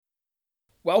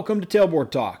Welcome to Tailboard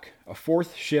Talk, a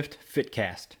fourth shift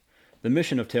fitcast. The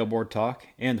mission of Tailboard Talk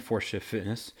and the Fourth Shift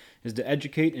Fitness is to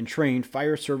educate and train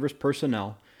fire service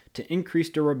personnel to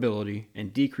increase durability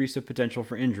and decrease the potential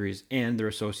for injuries and their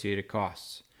associated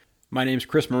costs. My name is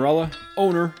Chris Morella,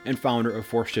 owner and founder of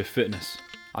Fourth Shift Fitness.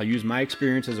 I'll use my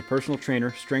experience as a personal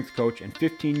trainer, strength coach, and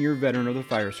 15-year veteran of the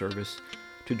fire service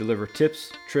to deliver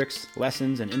tips, tricks,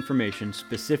 lessons, and information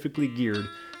specifically geared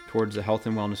towards the health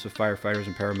and wellness of firefighters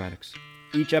and paramedics.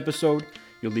 Each episode,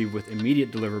 you'll leave with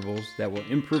immediate deliverables that will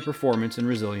improve performance and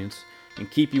resilience and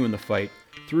keep you in the fight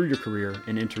through your career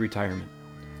and into retirement.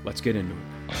 Let's get into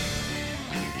it.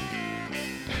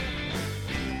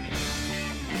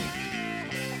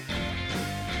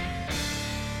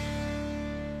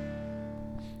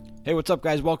 Hey, what's up,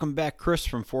 guys? Welcome back. Chris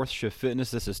from Fourth Shift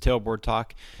Fitness. This is Tailboard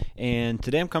Talk, and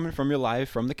today I'm coming from you live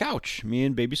from the couch. Me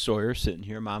and baby Sawyer sitting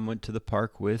here. Mom went to the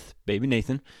park with baby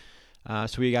Nathan.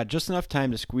 So we got just enough time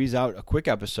to squeeze out a quick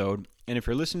episode. And if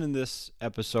you're listening to this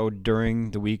episode during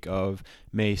the week of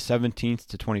May 17th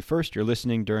to 21st, you're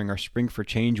listening during our Spring for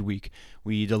Change week.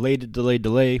 We delayed,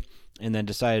 and then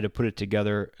decided to put it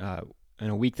together in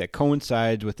a week that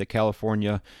coincides with the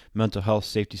California Mental Health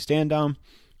Safety Stand Down.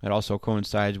 It also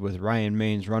coincides with Ryan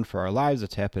Maine's Run for Our Lives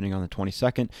that's happening on the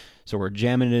 22nd. So we're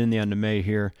jamming it in the end of May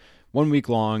here, 1 week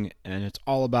long, and it's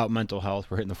all about mental health.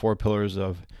 We're hitting the 4 pillars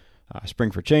of Spring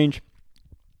for Change.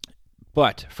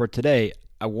 But for today,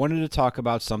 I wanted to talk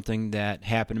about something that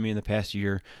happened to me in the past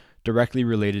year directly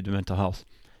related to mental health.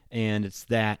 And it's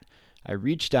that I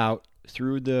reached out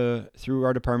through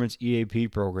our department's EAP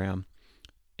program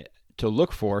to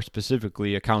look for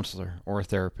specifically a counselor or a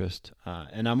therapist.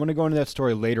 And I'm going to go into that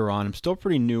story later on. I'm still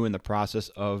pretty new in the process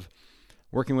of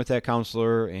working with that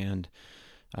counselor and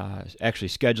actually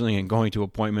scheduling and going to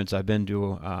appointments. I've been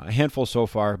to a handful so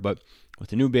far, but with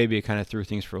the new baby, it kind of threw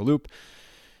things for a loop.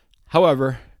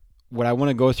 However, what I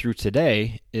want to go through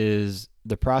today is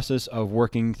the process of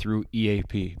working through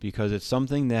EAP, because it's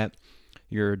something that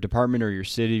your department or your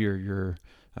city or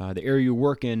the area you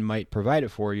work in might provide it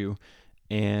for you.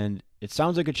 And it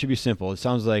sounds like it should be simple. It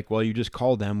sounds like, well, you just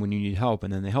call them when you need help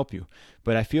and then they help you.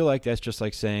 But I feel like that's just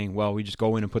like saying, well, we just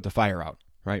go in and put the fire out,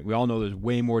 right? We all know there's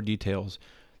way more details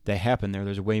that happen there.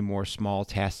 There's way more small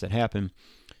tasks that happen.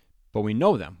 But we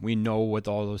know them. We know what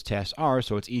all those tasks are,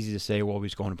 so it's easy to say, well, we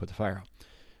just go in and put the fire out.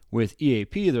 With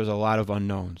EAP, there's a lot of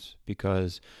unknowns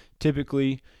because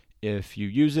typically if you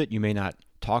use it, you may not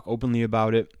talk openly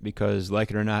about it because,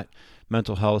 like it or not,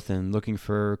 mental health and looking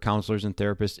for counselors and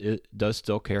therapists, it does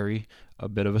still carry a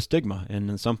bit of a stigma, and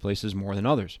in some places more than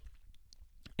others.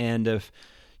 And if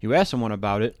you ask someone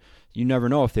about it, you never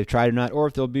know if they've tried it or not, or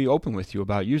if they'll be open with you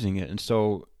about using it. And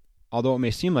so although it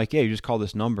may seem like, yeah, you just call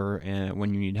this number and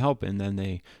when you need help and then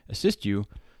they assist you,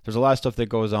 there's a lot of stuff that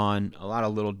goes on, a lot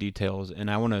of little details, and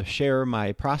I want to share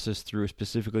my process through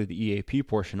specifically the EAP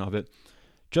portion of it,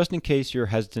 just in case you're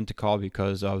hesitant to call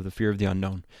because of the fear of the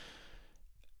unknown.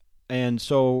 And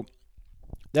so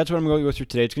that's what I'm going to go through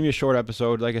today. It's going to be a short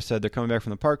episode. Like I said, they're coming back from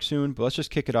the park soon, but let's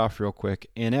just kick it off real quick.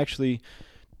 And actually,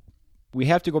 we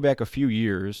have to go back a few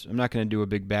years. I'm not going to do a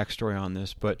big backstory on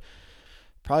this, but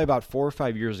probably about 4 or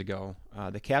 5 years ago,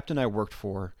 the captain I worked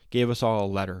for gave us all a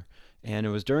letter. And it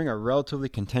was during a relatively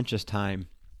contentious time.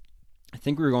 I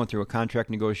think we were going through a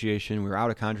contract negotiation. We were out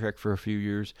of contract for a few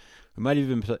years. We might have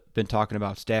even been talking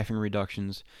about staffing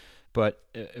reductions. But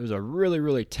it was a really,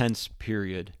 really tense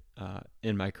period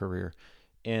in my career.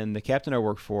 And the captain I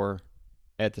worked for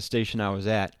at the station I was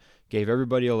at gave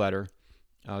everybody a letter.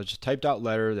 It was just a typed out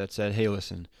letter that said, hey,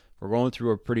 listen, we're going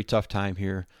through a pretty tough time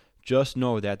here. Just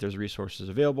know that there's resources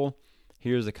available.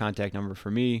 Here's the contact number for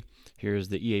me. Here's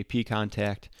the EAP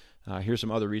contact. Here's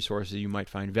some other resources you might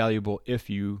find valuable if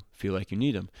you feel like you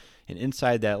need them. And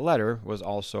inside that letter was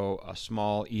also a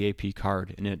small EAP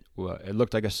card, and it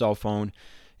looked like a cell phone,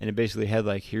 and it basically had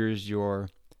like, here's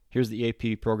the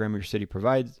EAP program your city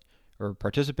provides or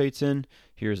participates in.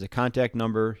 Here's the contact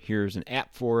number. Here's an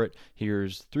app for it.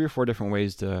 Here's 3 or 4 different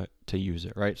ways to use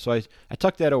it, right? So I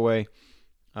tucked that away.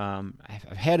 I've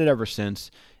had it ever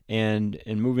since, and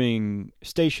in moving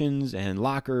stations and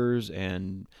lockers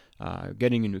and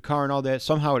getting a new car and all that,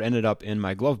 somehow it ended up in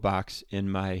my glove box in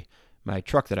my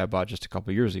truck that I bought just a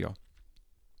couple of years ago.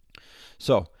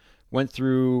 So went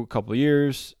through a couple of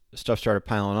years, stuff started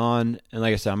piling on, and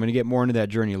like I said, I'm going to get more into that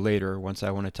journey later once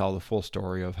I want to tell the full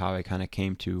story of how I kind of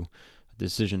came to the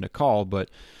decision to call. But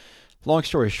long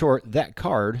story short, that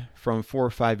card from 4 or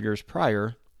 5 years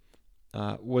prior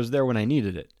was there when I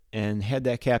needed it. And had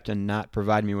that captain not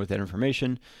provided me with that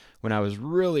information, when I was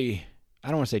really, I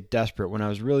don't want to say desperate, when I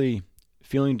was really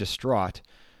feeling distraught,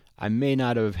 I may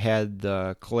not have had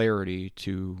the clarity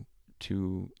to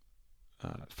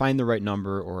find the right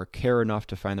number or care enough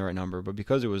to find the right number, but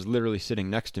because it was literally sitting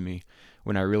next to me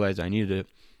when I realized I needed it,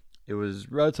 it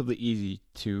was relatively easy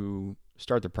to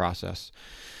start the process.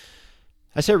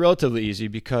 I say relatively easy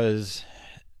because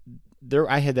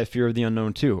I had that fear of the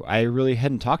unknown too. I really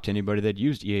hadn't talked to anybody that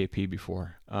used EAP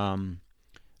before.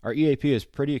 Our EAP is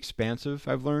pretty expansive,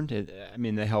 I've learned.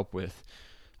 They help with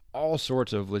all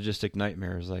sorts of logistic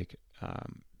nightmares like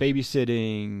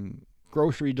babysitting,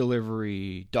 grocery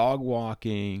delivery, dog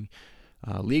walking,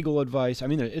 legal advice.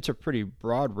 It's a pretty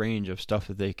broad range of stuff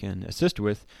that they can assist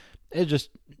with. It just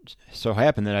so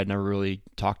happened that I'd never really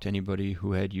talked to anybody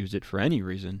who had used it for any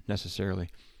reason necessarily.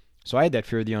 So I had that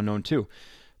fear of the unknown too.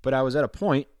 But I was at a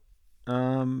point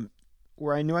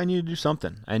where I knew I needed to do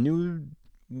something. I knew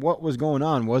what was going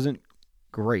on wasn't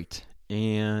great,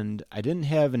 and I didn't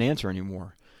have an answer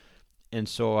anymore. And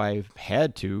so I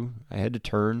had to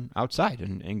turn outside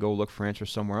and go look for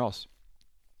answers somewhere else.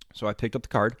 So I picked up the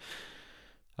card,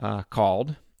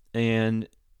 called, and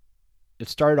it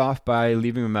started off by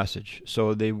leaving a message.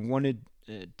 So they wanted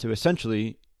to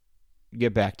essentially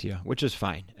get back to you, which is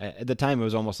fine. At the time, it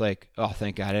was almost like, oh,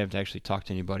 thank God, I haven't actually talked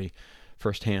to anybody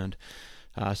firsthand.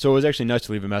 So it was actually nice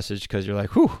to leave a message because you're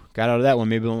like, whew, got out of that one.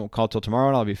 Maybe I won't call till tomorrow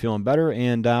and I'll be feeling better,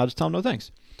 and I'll just tell them no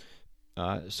thanks.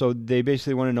 So they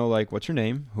basically want to know, like, what's your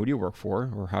name, who do you work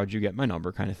for, or how'd you get my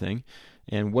number kind of thing,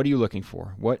 and what are you looking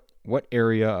for? What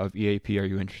area of EAP are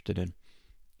you interested in?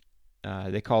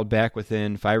 They called back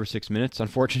within 5 or 6 minutes,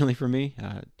 unfortunately for me.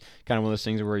 Kind of one of those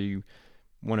things where you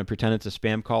want to pretend it's a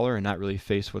spam caller and not really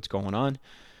face what's going on.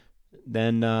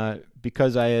 Then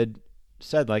because I had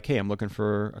said, like, hey, I'm looking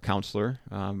for a counselor.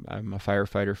 I'm a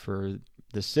firefighter for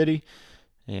this city,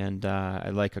 and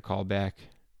I'd like a call back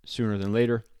sooner than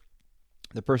later.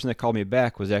 The person that called me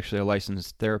back was actually a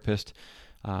licensed therapist,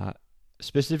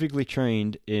 specifically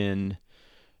trained in,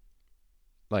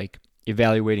 like,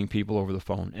 evaluating people over the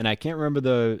phone. And I can't remember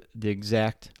the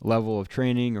exact level of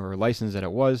training or license that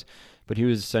it was, but he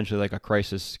was essentially like a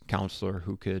crisis counselor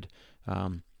who could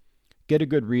get a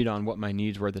good read on what my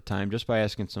needs were at the time just by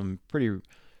asking some pretty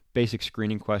basic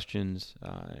screening questions,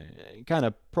 kind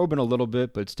of probing a little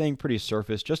bit, but staying pretty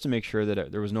surface just to make sure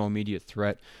that there was no immediate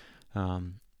threat,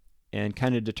 and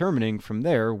kind of determining from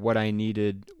there what I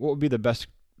needed, what would be the best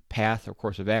path or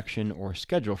course of action or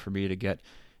schedule for me to get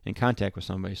in contact with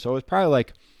somebody. So it was probably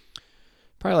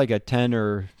like a 10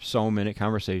 or so minute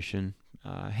conversation.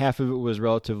 Half of it was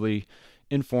relatively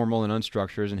informal and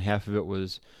unstructured, and half of it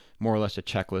was more or less a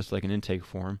checklist, like an intake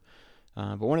form.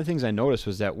 But one of the things I noticed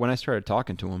was that when I started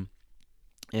talking to him,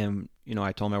 and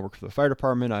I told him I work for the fire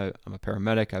department, I'm a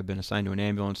paramedic, I've been assigned to an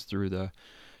ambulance through the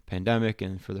pandemic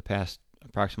and for the past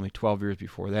approximately 12 years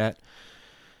before that.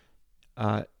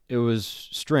 It was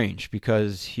strange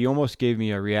because he almost gave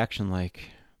me a reaction like,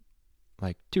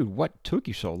 dude, what took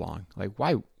you so long? Like,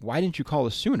 why didn't you call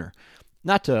us sooner?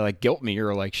 Not to like guilt me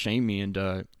or like shame me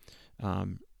into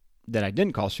that I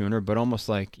didn't call sooner, but almost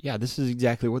like, yeah, this is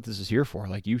exactly what this is here for.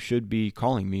 Like, you should be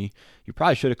calling me. You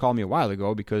probably should have called me a while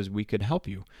ago because we could help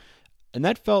you. And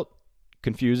that felt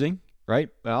confusing, right?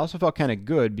 But I also felt kind of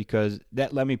good because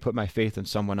that let me put my faith in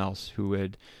someone else who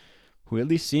at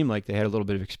least seemed like they had a little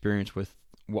bit of experience with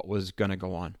what was going to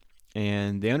go on.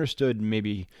 And they understood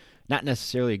maybe not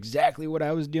necessarily exactly what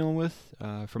I was dealing with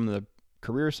from the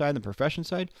career side, the profession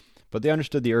side, but they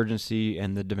understood the urgency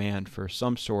and the demand for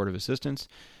some sort of assistance.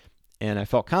 And I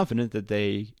felt confident that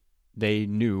they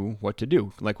knew what to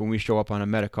do. Like when we show up on a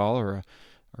medic call or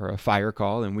a fire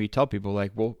call and we tell people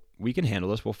like, well, we can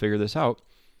handle this, we'll figure this out.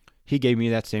 He gave me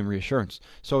that same reassurance.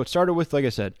 So it started with, like I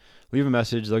said, leave a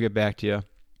message, they'll get back to you.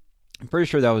 I'm pretty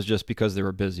sure that was just because they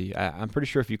were busy. I'm pretty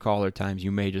sure if you call other times,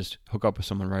 you may just hook up with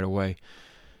someone right away.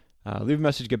 Leave a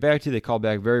message, get back to you. They called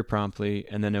back very promptly,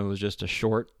 and then it was just a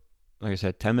short, like I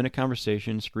said, 10-minute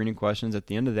conversation, screening questions. At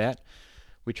the end of that,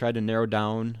 we tried to narrow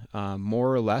down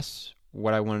more or less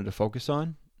what I wanted to focus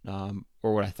on,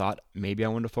 or what I thought maybe I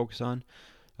wanted to focus on,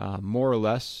 more or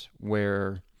less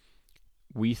where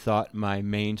we thought my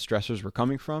main stressors were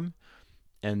coming from,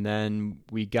 and then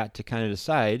we got to kind of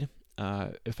decide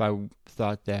if I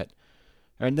thought that,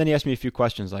 and then he asked me a few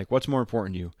questions like, what's more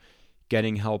important to you?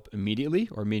 Getting help immediately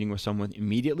or meeting with someone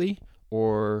immediately,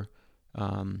 or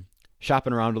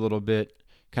shopping around a little bit,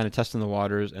 kind of testing the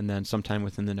waters, and then sometime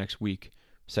within the next week,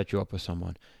 set you up with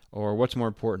someone? Or what's more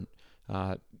important?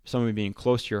 Someone being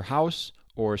close to your house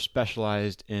or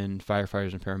specialized in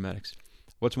firefighters and paramedics?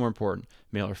 What's more important?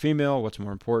 Male or female? What's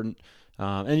more important?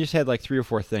 And just had like 3 or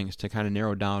 4 things to kind of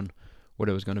narrow down what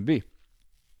it was going to be.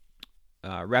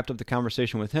 Wrapped up the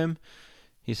conversation with him.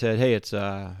 He said, hey, it's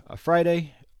a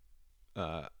Friday.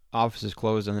 office is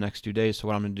closed in the next 2 days, so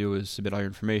what I'm going to do is submit all your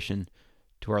information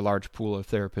to our large pool of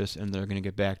therapists, and they're going to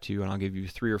get back to you, and I'll give you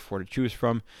 3 or 4 to choose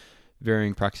from,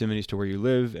 varying proximities to where you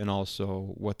live and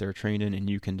also what they're trained in, and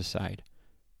you can decide.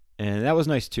 And that was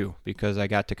nice too, because I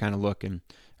got to kind of look, and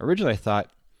originally I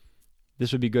thought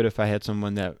this would be good if I had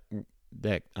someone that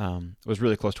was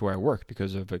really close to where I work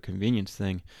because of a convenience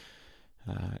thing.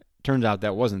 Turns out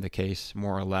that wasn't the case,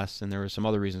 more or less, and there were some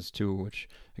other reasons too, which,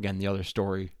 again, the other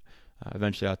story,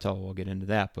 eventually we'll get into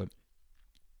that, but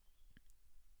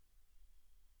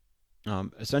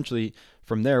essentially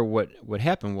from there, what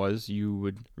happened was you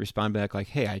would respond back like,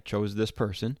 hey, I chose this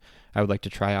person. I would like to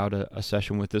try out a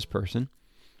session with this person.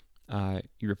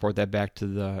 You report that back to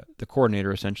the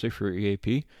coordinator, essentially, for your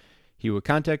EAP. He would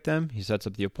contact them. He sets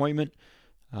up the appointment,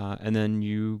 and then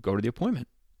you go to the appointment.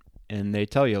 And they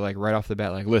tell you, like, right off the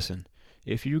bat, like, listen,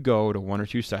 if you go to 1 or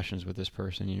 2 sessions with this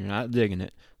person and you're not digging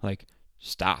it, like,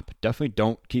 stop. Definitely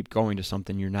don't keep going to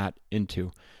something you're not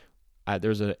into.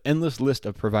 There's an endless list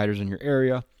of providers in your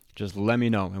area. Just let me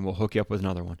know, and we'll hook you up with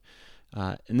another one.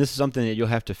 And this is something that you'll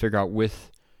have to figure out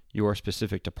with your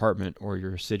specific department or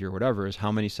your city or whatever, is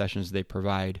how many sessions they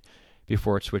provide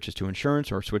before it switches to insurance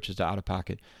or switches to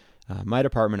out-of-pocket. My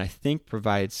department, I think,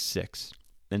 provides 6.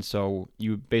 And so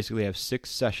you basically have 6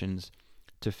 sessions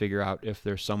to figure out if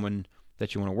there's someone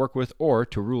that you want to work with, or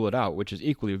to rule it out, which is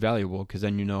equally valuable, because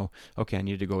then you know, okay, I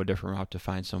need to go a different route to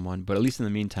find someone. But at least in the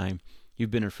meantime,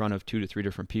 you've been in front of 2 to 3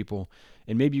 different people,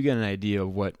 and maybe you get an idea of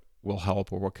what will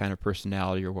help or what kind of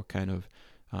personality or what kind of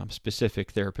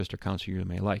specific therapist or counselor you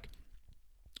may like.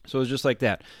 So it was just like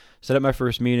that. Set up my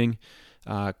first meeting,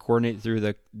 coordinate through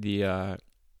the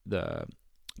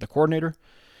coordinator,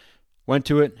 went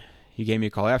to it. He gave me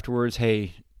a call afterwards.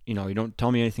 Hey, you don't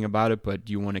tell me anything about it, but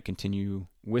do you want to continue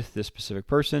with this specific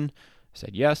person? I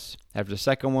said yes. After the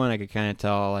second one, I could kind of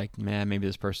tell, like, man, maybe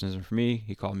this person isn't for me.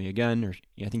 He called me again, or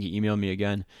I think he emailed me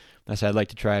again. I said I'd like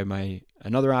to try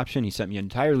another option. He sent me an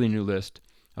entirely new list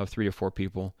of 3 to 4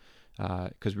 people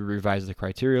because we revised the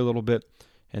criteria a little bit,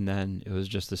 and then it was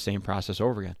just the same process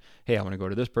over again. Hey, I want to go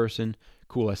to this person.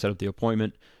 Cool, I set up the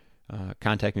appointment.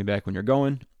 Contact me back when you're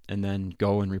going, and then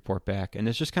go and report back. And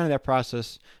it's just kind of that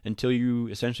process until you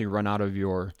essentially run out of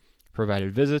your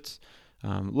provided visits.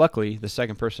 Luckily, the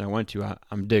second person I went to,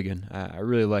 I'm digging. I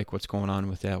really like what's going on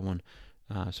with that one.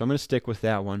 So I'm going to stick with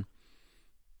that one.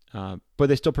 But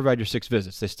they still provide your 6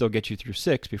 visits. They still get you through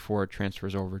 6 before it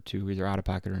transfers over to either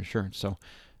out-of-pocket or insurance. So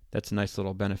that's a nice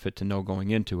little benefit to know going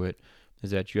into it,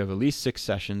 is that you have at least 6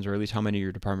 sessions, or at least how many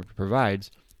your department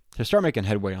provides, to start making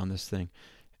headway on this thing.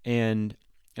 And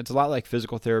it's a lot like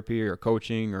physical therapy or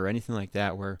coaching or anything like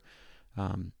that, where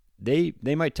they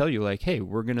might tell you, like, hey,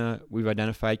 we've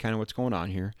identified kind of what's going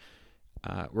on here.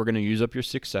 We're going to use up your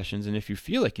 6 sessions, and if you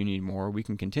feel like you need more, we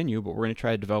can continue, but we're going to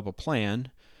try to develop a plan,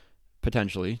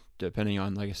 potentially, depending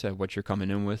on, like I said, what you're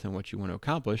coming in with and what you want to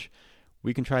accomplish.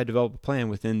 We can try to develop a plan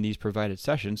within these provided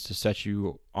sessions to set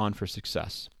you on for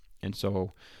success. And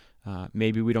so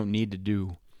maybe we don't need to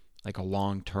do like a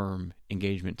long-term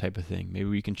engagement type of thing. Maybe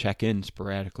we can check in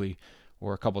sporadically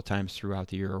or a couple times throughout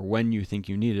the year, or when you think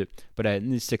you need it. But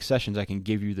in these 6 sessions, I can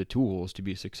give you the tools to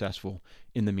be successful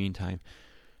in the meantime.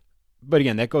 But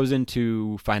again, that goes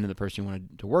into finding the person you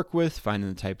want to work with, finding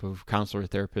the type of counselor or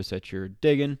therapist that you're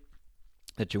digging,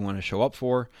 that you want to show up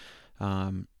for.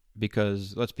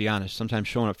 Because let's be honest, sometimes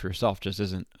showing up for yourself just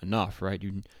isn't enough, right?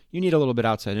 You need a little bit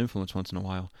outside influence once in a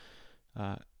while.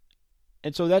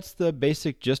 And so that's the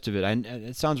basic gist of it.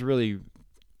 It sounds really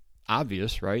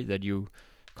obvious, right, that you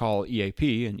call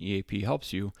EAP and EAP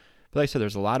helps you. But like I said,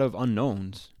 there's a lot of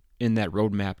unknowns in that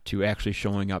roadmap to actually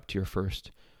showing up to your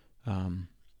first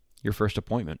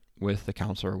appointment with a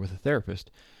counselor or with a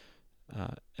therapist.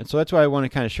 And so that's what I want to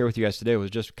kind of share with you guys today,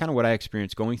 was just kind of what I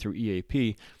experienced going through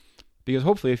EAP. Because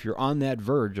hopefully if you're on that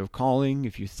verge of calling,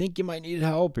 if you think you might need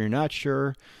help or you're not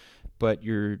sure, but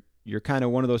you're kind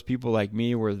of one of those people like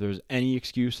me where there's any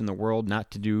excuse in the world not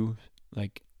to do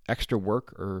like extra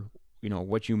work, or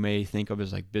what you may think of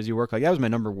as like busy work. Like that was my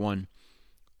number one.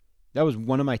 That was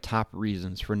one of my top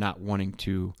reasons for not wanting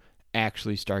to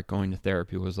actually start going to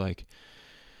therapy, was like,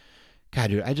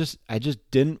 God, dude, I just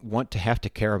didn't want to have to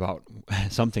care about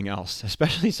something else,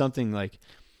 especially something like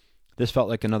this. Felt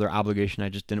like another obligation I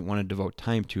just didn't want to devote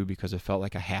time to, because it felt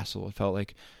like a hassle. It felt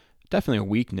like definitely a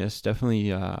weakness,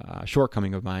 definitely a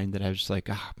shortcoming of mine, that I was just like,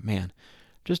 man,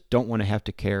 just don't want to have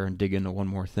to care and dig into one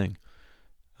more thing.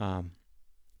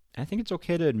 I think it's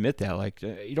okay to admit that. Like,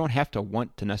 you don't have to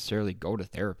want to necessarily go to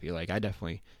therapy. Like, I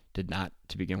definitely did not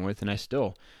to begin with, and I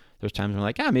still, there's times when I'm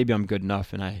like, maybe I'm good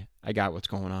enough and I got what's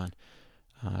going on.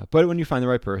 But when you find the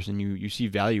right person, you see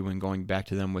value in going back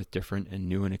to them with different and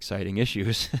new and exciting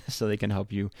issues so they can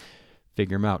help you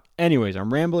figure them out. Anyways,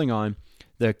 I'm rambling on.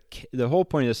 The whole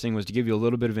point of this thing was to give you a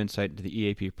little bit of insight into the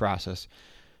EAP process.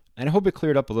 And I hope it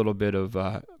cleared up a little bit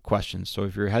of questions. So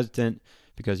if you're hesitant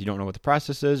because you don't know what the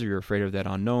process is or you're afraid of that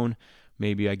unknown,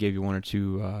 maybe I gave you one or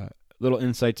two little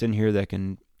insights in here that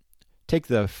can take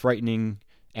the frightening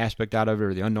aspect out of it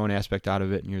or the unknown aspect out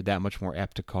of it, and you're that much more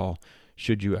apt to call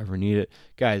should you ever need it.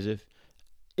 Guys,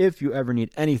 if you ever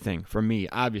need anything from me,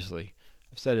 obviously,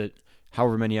 I've said it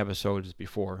however many episodes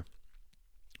before,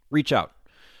 reach out.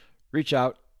 Reach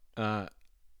out.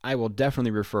 I will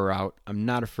definitely refer out. I'm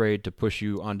not afraid to push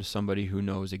you onto somebody who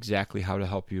knows exactly how to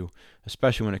help you,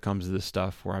 especially when it comes to this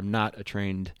stuff where I'm not a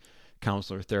trained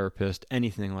counselor, therapist,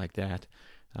 anything like that.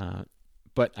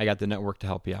 But I got the network to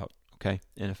help you out, okay?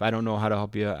 And if I don't know how to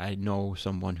help you, I know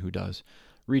someone who does.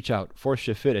 Reach out,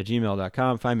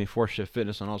 fourthshiftfit@gmail.com. Find me, Fourth Shift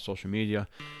Fitness, on all social media,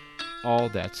 all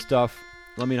that stuff.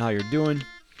 Let me know how you're doing.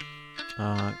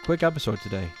 Quick episode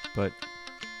today, but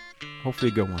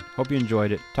hopefully a good one. Hope you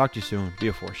enjoyed it. Talk to you soon. Be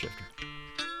a fourth shifter.